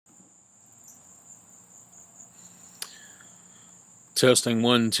Testing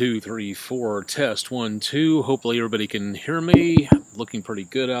 1, 2, 3, 4. Test 1, 2. Hopefully everybody can hear me. Looking pretty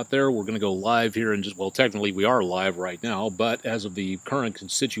good out there. We're going to go live here in just, well, technically we are live right now, but as of the current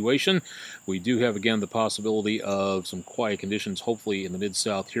situation, we do have again the possibility of some quiet conditions, hopefully in the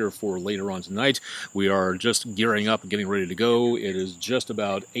Mid-South here for later on tonight. We are just gearing up and getting ready to go. It is just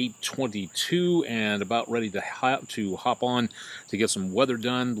about 8:22 and about ready to hop on to get some weather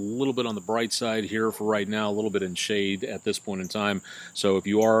done. A little bit on the bright side here for right now, a little bit in shade at this point in time. So if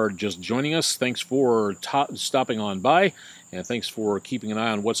you are just joining us, thanks for stopping on by, and thanks for keeping an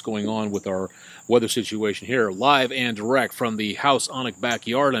eye on what's going on with our weather situation here, live and direct from the House Onek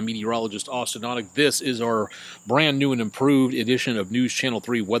backyard. I'm meteorologist Austen Onek. This is our brand new and improved edition of News Channel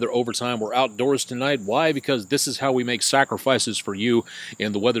 3 Weather Overtime. We're outdoors tonight. Why? Because this is how we make sacrifices for you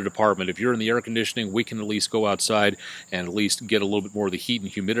in the weather department. If you're in the air conditioning, we can at least go outside and at least get a little bit more of the heat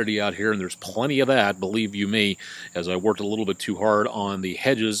and humidity out here, and there's plenty of that, believe you me, as I worked a little bit too hard on the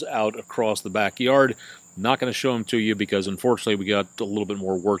hedges out across the backyard. Not going to show them to you because, unfortunately, we got a little bit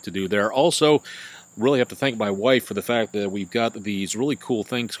more work to do there. Also, really have to thank my wife for the fact that we've got these really cool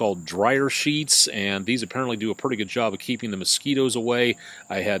things called dryer sheets, and these apparently do a pretty good job of keeping the mosquitoes away.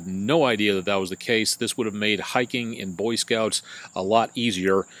 I had no idea that that was the case. This would have made hiking in Boy Scouts a lot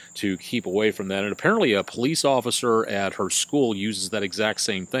easier to keep away from that. And apparently a police officer at her school uses that exact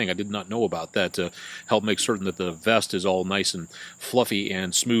same thing. I did not know about that, to help make certain that the vest is all nice and fluffy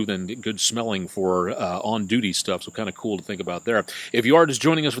and smooth and good smelling for on-duty stuff. So kind of cool to think about there. If you are just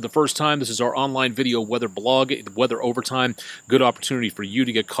joining us for the first time, this is our online video weather blog, Weather Overtime. Good opportunity for you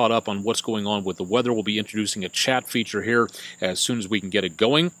to get caught up on what's going on with the weather. We'll be introducing a chat feature here as soon as we can get it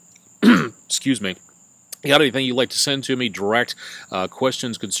going. Excuse me. You got anything you'd like to send to me, direct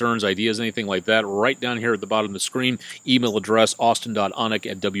questions, concerns, ideas, anything like that, right down here at the bottom of the screen. Email address,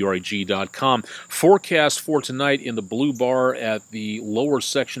 austin.onek@wreg.com. Forecast for tonight in the blue bar at the lower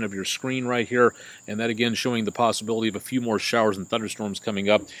section of your screen right here, and that again showing the possibility of a few more showers and thunderstorms coming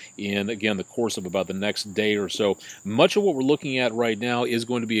up in, again, the course of about the next day or so. Much of what we're looking at right now is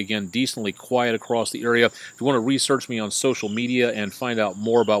going to be, again, decently quiet across the area. If you want to research me on social media and find out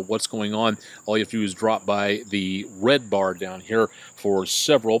more about what's going on, all you have to do is drop by the red bar down here for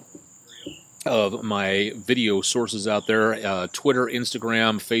several of my video sources out there, Twitter,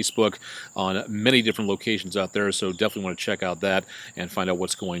 Instagram, Facebook, on many different locations out there, so definitely want to check out that and find out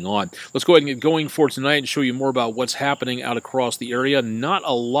what's going on. Let's go ahead and get going for tonight and show you more about what's happening out across the area. Not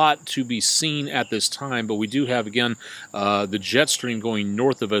a lot to be seen at this time, but we do have, again, the jet stream going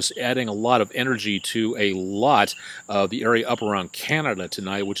north of us, adding a lot of energy to a lot of the area up around Canada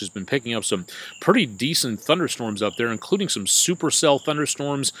tonight, which has been picking up some pretty decent thunderstorms up there, including some supercell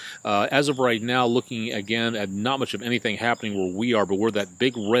thunderstorms. As of right now, looking again at not much of anything happening where we are, but where that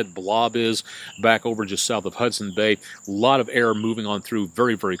big red blob is back over just south of Hudson Bay, a lot of air moving on through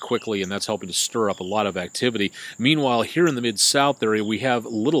very, very quickly, and that's helping to stir up a lot of activity. Meanwhile, here in the Mid-South area, we have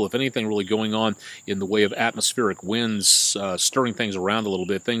little, if anything, really going on in the way of atmospheric winds, stirring things around a little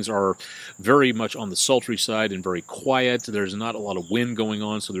bit. Things are very much on the sultry side and very quiet. There's not a lot of wind going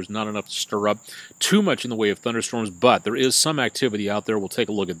on, so there's not enough to stir up too much in the way of thunderstorms, but there is some activity out there. We'll take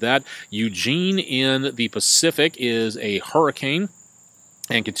a look at that. Eugene in the Pacific is a hurricane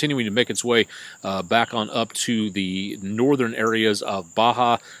and continuing to make its way back on up to the northern areas of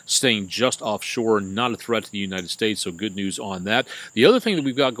Baja, staying just offshore, not a threat to the United States, so good news on that. The other thing that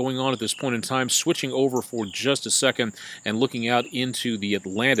we've got going on at this point in time, switching over for just a second and looking out into the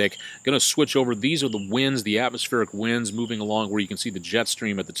Atlantic, going to switch over. These are the winds, the atmospheric winds moving along where you can see the jet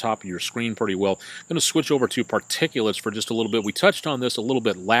stream at the top of your screen pretty well. Going to switch over to particulates for just a little bit. We touched on this a little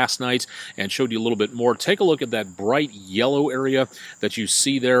bit last night and showed you a little bit more. Take a look at that bright yellow area that you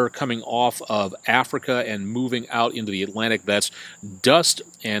see there coming off of Africa and moving out into the Atlantic. That's dust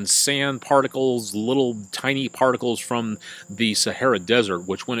and sand particles, little tiny particles from the Sahara Desert,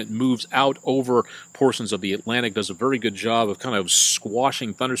 which when it moves out over portions of the Atlantic does a very good job of kind of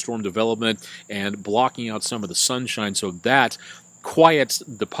squashing thunderstorm development and blocking out some of the sunshine. So that quiets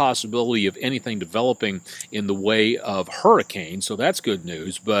the possibility of anything developing in the way of hurricanes, so that's good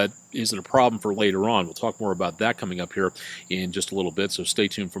news, but is it a problem for later on? We'll talk more about that coming up here in just a little bit, so stay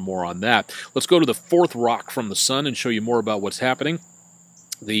tuned for more on that. Let's go to the fourth rock from the sun and show you more about what's happening.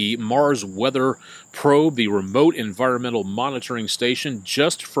 The Mars Weather Probe, the remote environmental monitoring station,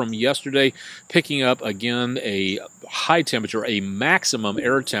 just from yesterday, picking up again a high temperature, a maximum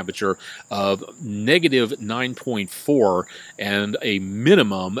air temperature of -9.4 and a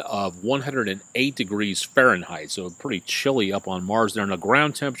minimum of 108 degrees Fahrenheit. So pretty chilly up on Mars there. Now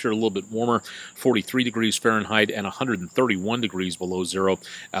ground temperature a little bit warmer, 43 degrees Fahrenheit and 131 degrees below zero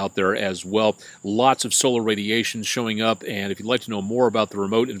out there as well. Lots of solar radiation showing up, and if you'd like to know more about the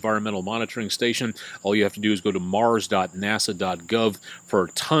Remote Environmental Monitoring Station, all you have to do is go to mars.nasa.gov for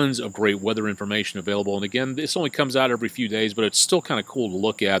tons of great weather information available. And again, this only comes out every few days, but it's still kind of cool to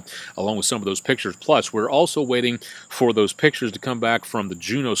look at along with some of those pictures. Plus, we're also waiting for those pictures to come back from the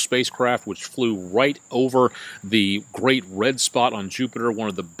Juno spacecraft, which flew right over the great red spot on Jupiter, one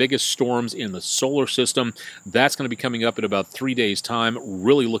of the biggest storms in the solar system. That's going to be coming up in about 3 days' time.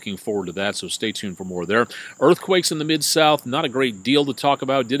 Really looking forward to that, so stay tuned for more there. Earthquakes in the Mid-South, not a great deal to talk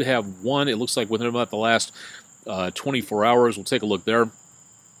about. Did have one, it looks like, within about the last 24 hours. We'll take a look there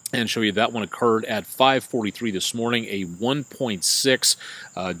and show you that one occurred at 5:43 this morning, a 1.6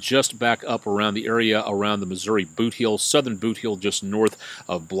 just back up around the area around the Missouri Boot Heel, southern Boot Heel, just north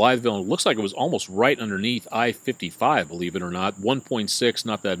of Blytheville. It looks like it was almost right underneath I-55, believe it or not. 1.6,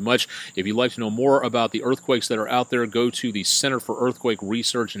 not that much. If you'd like to know more about the earthquakes that are out there, go to the Center for Earthquake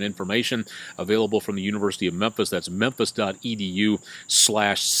Research and Information, available from the University of Memphis. That's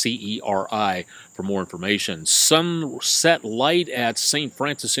memphis.edu/CERI for more information. Sunset light at St.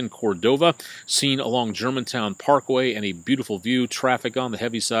 Francis in Cordova, seen along Germantown Parkway, and a beautiful view. Traffic on the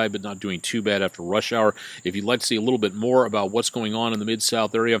heavy side, but not doing too bad after rush hour. If you'd like to see a little bit more about what's going on in the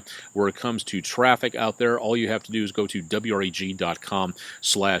Mid-South area where it comes to traffic out there, all you have to do is go to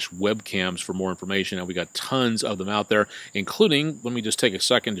WREG.com/webcams for more information. And we got tons of them out there, including, let me just take a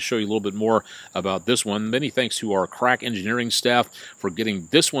second to show you a little bit more about this one. Many thanks to our crack engineering staff for getting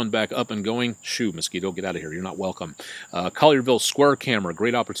this one back up and going. Shoo, mosquito, get out of here. You're not welcome. Collierville Square camera,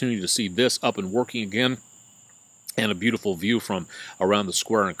 great opportunity to see this up and working again. And a beautiful view from around the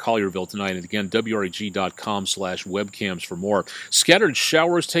square in Collierville tonight. And again, WREG.com/webcams for more. Scattered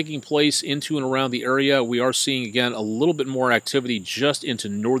showers taking place into and around the area. We are seeing, again, a little bit more activity just into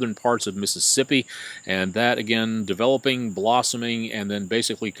northern parts of Mississippi. And that, again, developing, blossoming, and then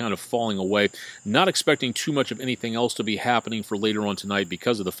basically kind of falling away. Not expecting too much of anything else to be happening for later on tonight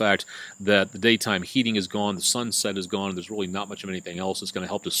because of the fact that the daytime heating is gone, the sunset is gone, and there's really not much of anything else that's going to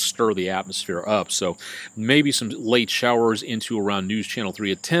help to stir the atmosphere up. So maybe some late showers into around News Channel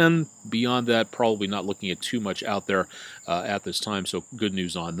 3 at 10. Beyond that, probably not looking at too much out there at this time, so good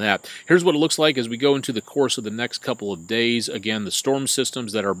news on that. Here's what it looks like as we go into the course of the next couple of days. Again, the storm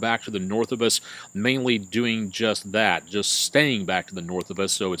systems that are back to the north of us, mainly doing just that, just staying back to the north of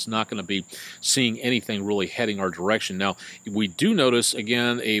us, so it's not going to be seeing anything really heading our direction. Now, we do notice,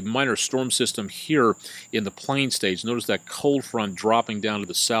 again, a minor storm system here in the plain states. Notice that cold front dropping down to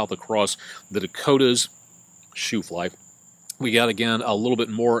the south across the Dakotas. Shoe fly. We got, again, a little bit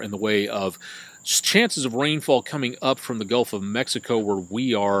more in the way of chances of rainfall coming up from the Gulf of Mexico, where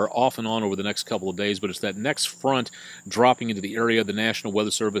we are off and on over the next couple of days, but it's that next front dropping into the area. The National Weather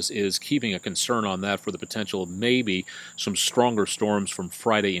Service is keeping a concern on that for the potential of maybe some stronger storms from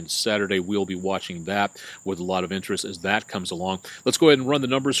Friday and Saturday. We'll be watching that with a lot of interest as that comes along. Let's go ahead and run the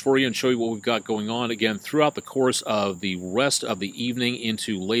numbers for you and show you what we've got going on. Again, throughout the course of the rest of the evening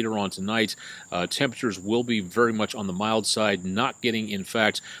into later on tonight, temperatures will be very much on the mild side, not getting, in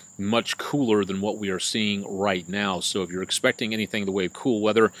fact, much cooler than what we are seeing right now. So if you're expecting anything in the way of cool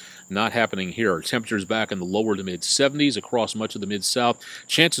weather, not happening here. Temperatures back in the lower to mid-70s across much of the Mid-South.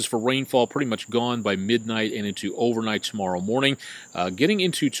 Chances for rainfall pretty much gone by midnight and into overnight tomorrow morning. Getting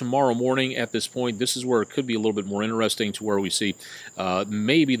into tomorrow morning at this point, this is where it could be a little bit more interesting, to where we see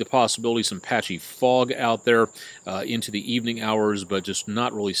maybe the possibility some patchy fog out there into the evening hours, but just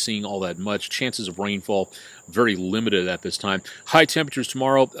not really seeing all that much. Chances of rainfall very limited at this time. High temperatures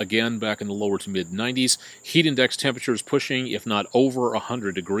tomorrow, again, back in the lower to mid-90s. Heat index temperatures pushing, if not over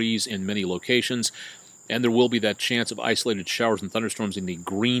 100 degrees in many locations. And there will be that chance of isolated showers and thunderstorms in the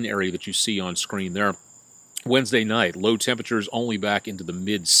green area that you see on screen there. Wednesday night, low temperatures only back into the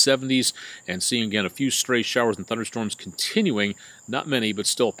mid-70s, and seeing again a few stray showers and thunderstorms continuing. Not many, but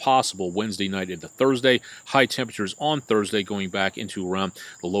still possible Wednesday night into Thursday. High temperatures on Thursday going back into around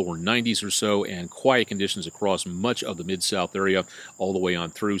the lower 90s or so, and quiet conditions across much of the Mid-South area all the way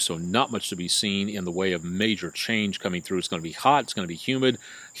on through, so not much to be seen in the way of major change coming through. It's going to be hot, it's going to be humid.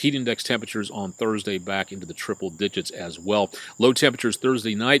 Heat index temperatures on Thursday back into the triple digits as well. Low temperatures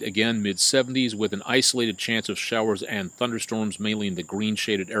Thursday night, again mid-70s, with an isolated chance of showers and thunderstorms, mainly in the green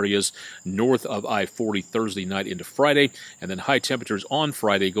shaded areas north of I-40 Thursday night into Friday, and then high temperatures on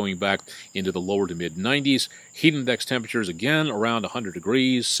Friday going back into the lower to mid-90s. Heat index temperatures again around 100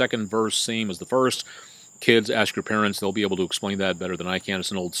 degrees. Second verse, same as the first. Kids, ask your parents. They'll be able to explain that better than I can.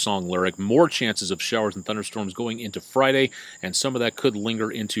 It's an old song lyric. More chances of showers and thunderstorms going into Friday, and some of that could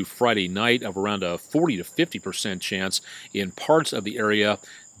linger into Friday night, of around a 40 to 50% chance in parts of the area,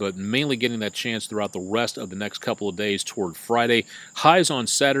 but mainly getting that chance throughout the rest of the next couple of days toward Friday. Highs on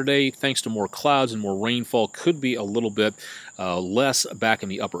Saturday, thanks to more clouds and more rainfall, could be a little bit less, back in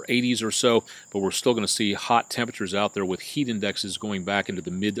the upper 80s or so, but we're still going to see hot temperatures out there with heat indexes going back into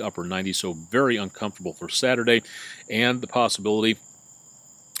the mid to upper 90s, so very uncomfortable for Saturday, and the possibility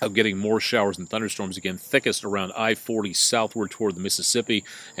of getting more showers and thunderstorms again, thickest around I-40 southward toward the Mississippi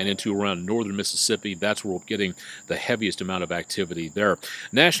and into around northern Mississippi. That's where we're getting the heaviest amount of activity there.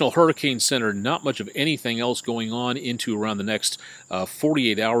 National Hurricane Center, not much of anything else going on into around the next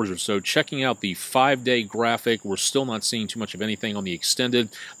 48 hours or so. Checking out the 5-day graphic, we're still not seeing too much of anything on the extended.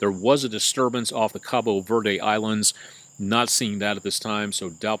 There was a disturbance off the Cabo Verde Islands. Not seeing that at this time,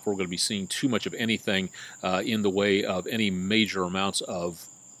 so doubtful we're going to be seeing too much of anything in the way of any major amounts of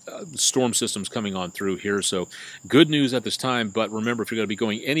storm systems coming on through here. So good news at this time, but remember, if you're going to be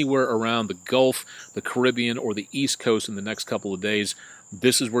going anywhere around the Gulf, the Caribbean, or the East Coast in the next couple of days,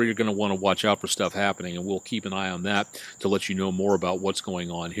 this is where you're going to want to watch out for stuff happening, and we'll keep an eye on that to let you know more about what's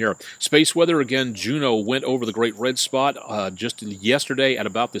going on here. Space weather, again, Juno went over the Great Red Spot just yesterday at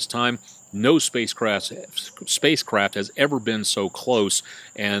about this time. No spacecraft has ever been so close,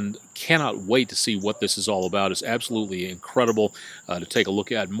 and cannot wait to see what this is all about. It's absolutely incredible to take a look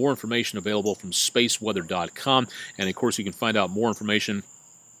at. More information available from spaceweather.com, and of course you can find out more information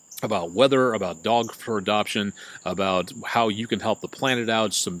about weather, about dog for adoption, about how you can help the planet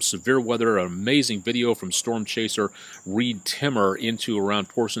out, some severe weather, an amazing video from storm chaser Reed Timmer into around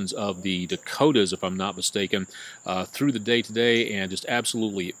portions of the Dakotas, if I'm not mistaken, through the day today, and just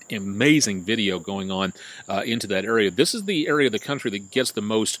absolutely amazing video going on into that area. This is the area of the country that gets the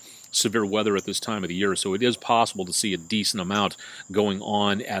most severe weather at this time of the year, so it is possible to see a decent amount going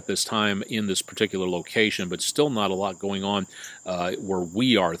on at this time in this particular location, but still not a lot going on where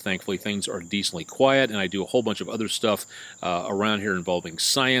we are. Thankfully, things are decently quiet, and I do a whole bunch of other stuff around here involving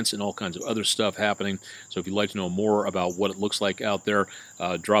science and all kinds of other stuff happening. So if you'd like to know more about what it looks like out there,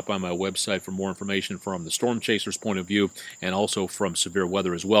 drop by my website for more information from the storm chaser's point of view, and also from severe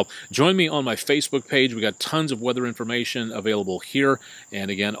weather as well. Join me on my Facebook page. We got tons of weather information available here, and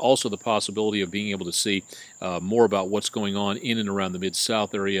again, also the possibility of being able to see more about what's going on in and around the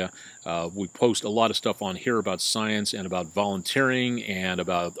Mid-South area. We post a lot of stuff on here about science and about volunteering and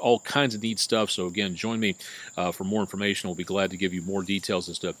about all kinds of neat stuff. So again, join me for more information. We'll be glad to give you more details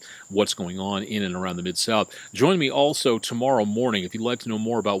as to what's going on in and around the Mid-South. Join me also tomorrow morning if you'd like to know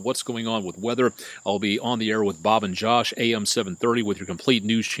more about what's going on with weather. I'll be on the air with Bob and Josh, AM 730, with your complete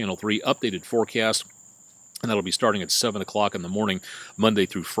News Channel 3 updated forecast. And that'll be starting at 7 o'clock in the morning, Monday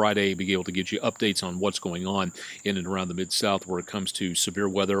through Friday. Be able to get you updates on what's going on in and around the Mid-South where it comes to severe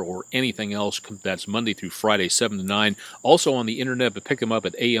weather or anything else. That's Monday through Friday, 7 to 9. Also on the internet, but pick them up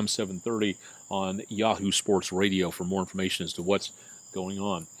at AM 730 on Yahoo Sports Radio for more information as to what's going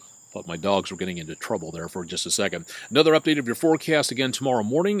on. Thought my dogs were getting into trouble there for just a second. Another update of your forecast again tomorrow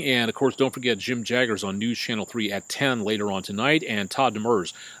morning. And, of course, don't forget Jim Jaggers on News Channel 3 at 10 later on tonight. And Todd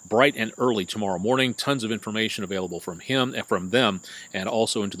Demers bright and early tomorrow morning. Tons of information available from him and from them, and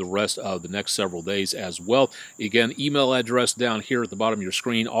also into the rest of the next several days as well. Again, email address down here at the bottom of your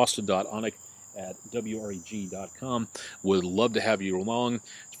screen, austin.onek@WREG.com. Would love to have you along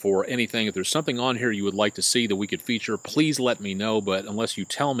for anything. If there's something on here you would like to see that we could feature, please let me know. But unless you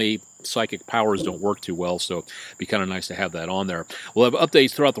tell me, psychic powers don't work too well, so it'd be kind of nice to have that on there. We'll have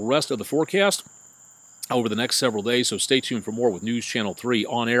updates throughout the rest of the forecast over the next several days, so stay tuned for more with News Channel 3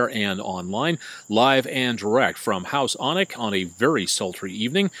 on air and online, live and direct from House Onek on a very sultry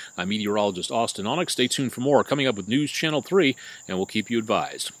evening. I'm meteorologist Austen Onek. Stay tuned for more coming up with News Channel 3, and we'll keep you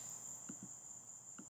advised.